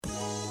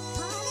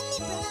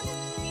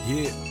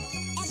Yeah.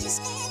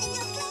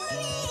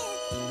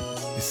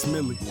 It's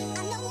Millie.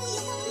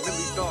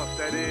 Millie Thoughts,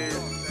 that is.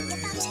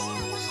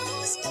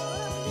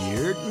 You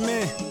heard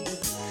me?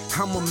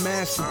 I'm a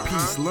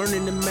masterpiece,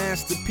 learning the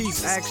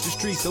masterpiece. Ask the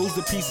streets, those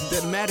the pieces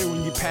that matter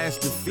when you pass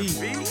the feet.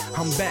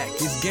 I'm back,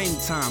 it's game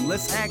time,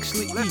 let's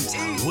actually eat.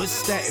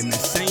 What's that in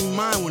the same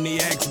mind when they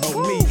ask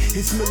about me?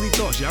 It's Millie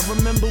Thoughts, y'all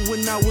remember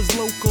when I was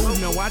local?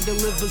 No, I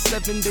deliver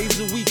 7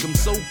 days a week, I'm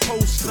so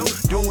postal.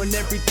 Doing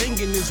everything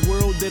in this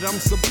world that I'm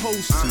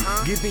supposed to.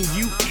 Giving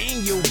you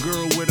and your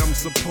girl what I'm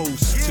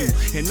supposed to.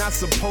 And I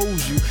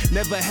suppose you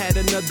never had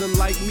another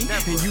like me.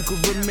 And you could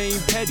remain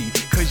petty,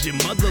 cause your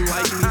mother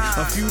liked me.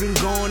 A few done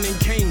gone and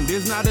came,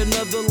 there's not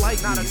another like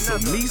me. So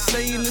me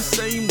saying the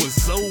same was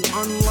so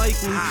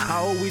unlikely.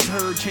 I always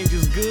heard change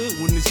is good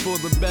when it's for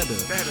the better.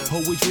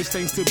 Always wish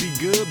things to be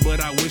good, but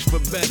I wish for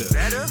better.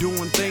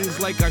 Doing things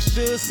like I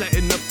should,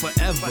 setting up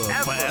forever.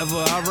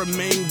 Forever I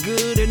remain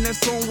good and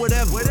that's on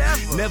whatever.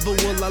 Never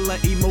will I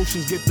let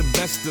emotions get the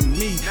best of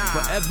me.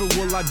 Forever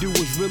will I do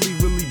what's really,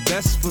 really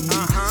best for me.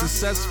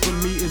 Success for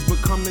me is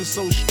becoming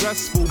so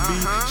stressful, B.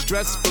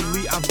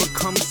 Stressfully I've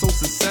become so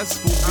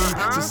successful,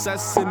 B.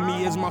 Success in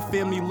me is my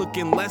family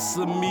looking less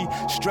of me.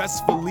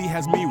 Stressfully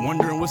has me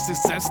wondering what's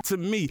success to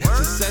me.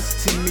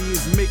 Success to me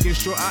is making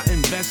sure I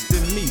invest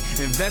in me.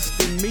 Invest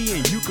in me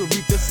and you can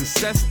reap the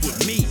success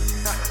with me.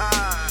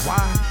 Why?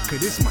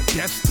 Cause it's my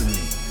destiny.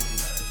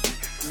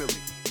 Millie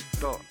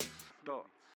Thoughts.